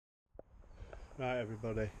Right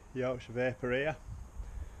everybody, Yorkshire Vaper here.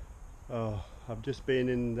 Oh, I've just been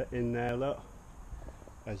in there, look.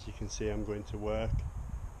 As you can see, I'm going to work.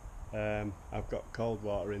 I've got cold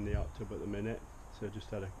water in the hot tub at the minute, so just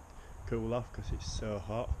had a cool off because it's so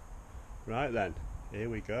hot. Right then, here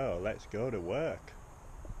we go, let's go to work.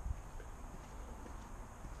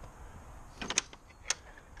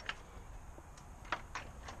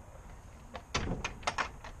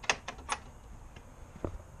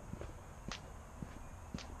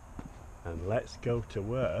 And let's go to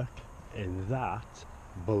work in that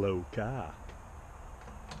blue car.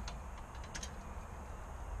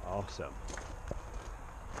 Awesome.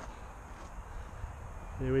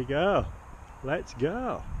 Here we go. Let's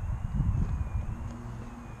go.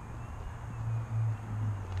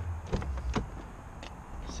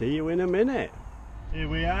 See you in a minute. Here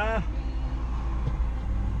we are.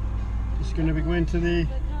 Just going to be going to the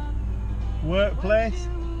workplace.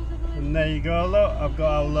 And there you go, look, I've got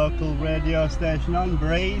our local radio station on,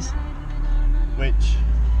 Breeze, which,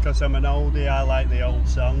 because I'm an oldie, I like the old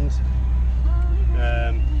songs.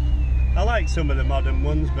 I like some of the modern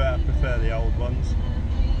ones, but I prefer the old ones.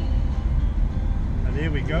 And here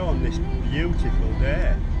we go on this beautiful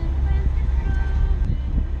day.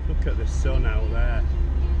 Look at the sun out there.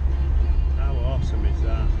 How awesome is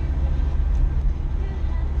that?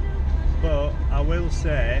 But I will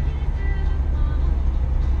say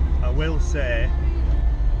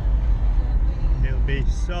it'll be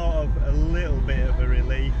sort of a little bit of a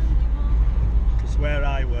relief, because where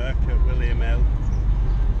I work at William Hill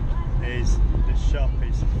is the shop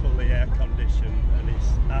is fully air conditioned and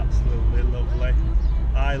it's absolutely lovely.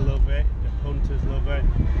 I love it, the punters love it.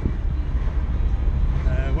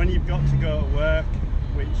 When you've got to go to work,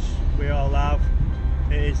 which we all have,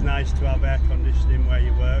 it is nice to have air conditioning where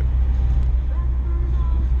you work,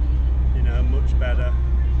 you know, much better.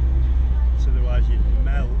 Otherwise you'd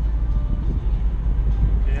melt.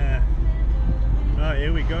 Yeah. Right,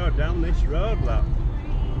 here we go down this road, lad.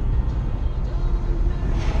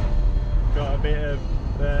 Got a bit of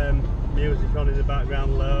music on in the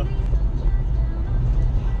background low.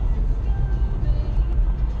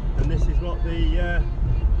 And this is what the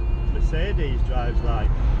Mercedes drives like.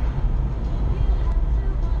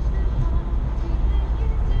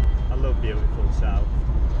 I love beautiful South.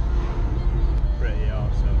 Pretty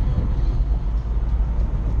awesome.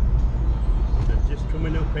 Just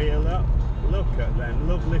coming up here, look at them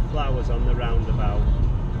lovely flowers on the roundabout.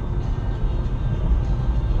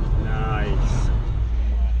 Nice.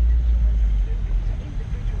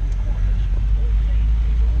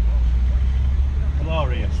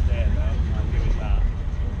 Glorious day though, I'll give it that.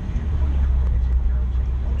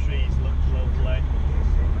 The trees look lovely.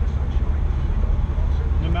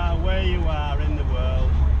 No matter where you are in the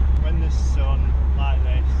world, when there's sun like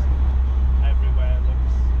this, everywhere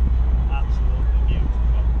looks absolutely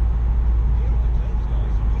beautiful.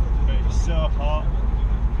 But it's so hot.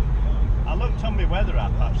 I looked on my weather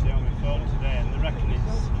app actually on my phone today, and they reckon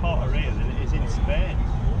it's hotter here than it is in Spain,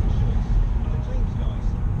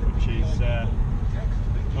 which is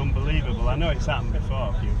unbelievable. I know it's happened before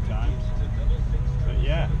a few times, but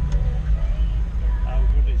yeah, how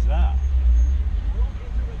good is that?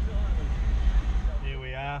 Here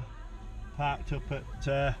we are, parked up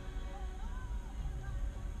at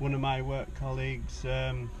one of my work colleagues'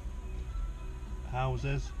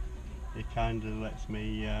 houses. He kind of lets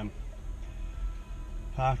me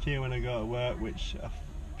park here when I go to work, which I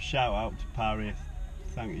shout out to Parry.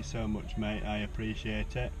 Thank you so much, mate, I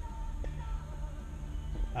appreciate it.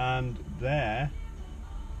 And there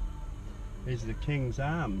is the King's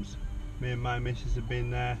Arms. Me and my missus have been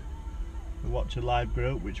there to watch a live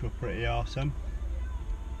group, which were pretty awesome.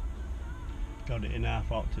 Got it in half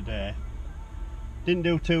hot today. Didn't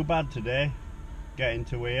do too bad today getting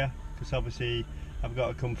to here, because obviously I've got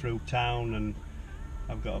to come through town and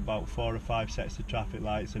I've got about 4 or 5 sets of traffic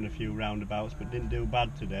lights and a few roundabouts, but didn't do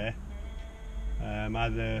bad today.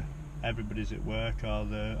 Either everybody's at work or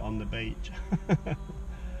they're on the beach.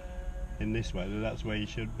 In this weather, that's where you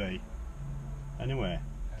should be. Anyway,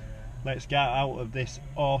 let's get out of this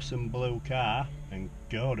awesome blue car and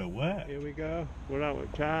go to work. Here we go, we're out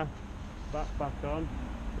of the car, back on,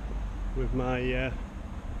 with my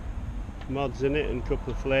mods in it and a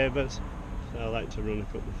couple of flavours. So I like to run a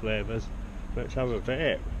couple of flavours. Let's have a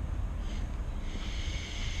vape.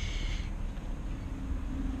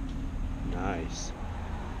 Nice.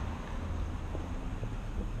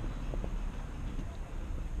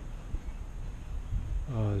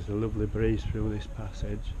 Oh, there's a lovely breeze through this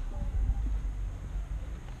passage.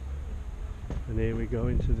 And here we go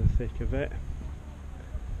into the thick of it.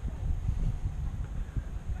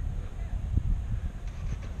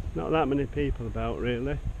 Not that many people about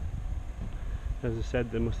really. As I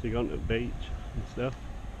said, they must have gone to the beach and stuff.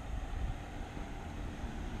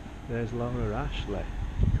 There's Laura Ashley.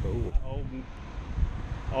 Cool.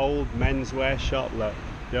 Old menswear shop, look.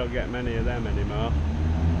 Don't get many of them anymore.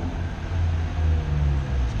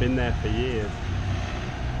 It's been there for years.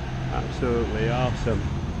 Absolutely awesome.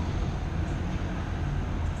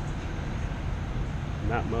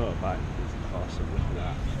 And that motorbike is awesome, look at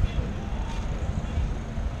that.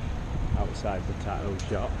 Outside the tattoo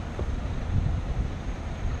shop.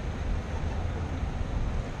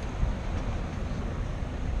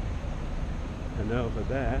 And over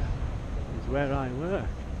there is where I work.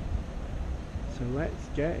 So let's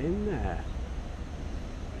get in there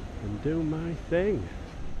and do my thing.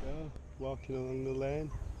 So, walking along the lane.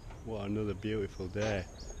 What another beautiful day,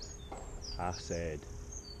 I said.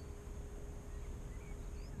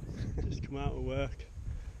 Just come out of work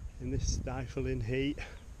in this stifling heat.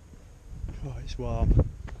 Oh, it's warm.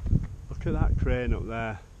 Look at that crane up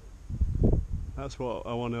there. That's what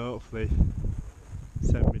I want to hopefully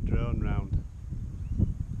send my drone round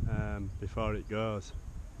before it goes,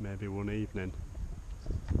 maybe one evening.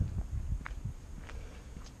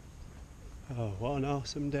 Oh, what an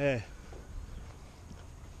awesome day.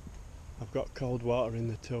 I've got cold water in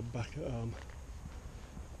the tub back at home,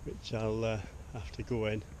 which I'll have to go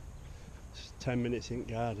in. It's 10 minutes in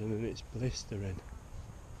garden and it's blistering.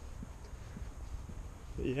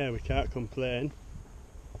 But yeah, we can't complain.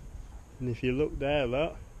 And if you look there,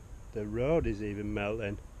 look, the road is even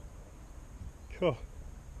melting. Cool.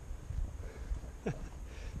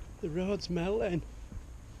 The road's melting.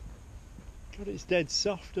 God, it's dead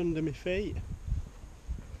soft under my feet.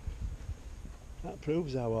 That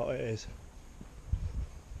proves how hot it is.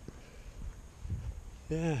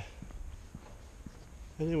 Yeah.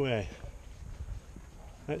 Anyway,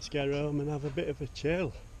 let's get home and have a bit of a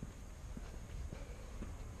chill.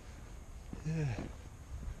 Yeah.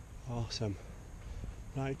 Awesome.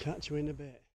 Right, catch you in a bit.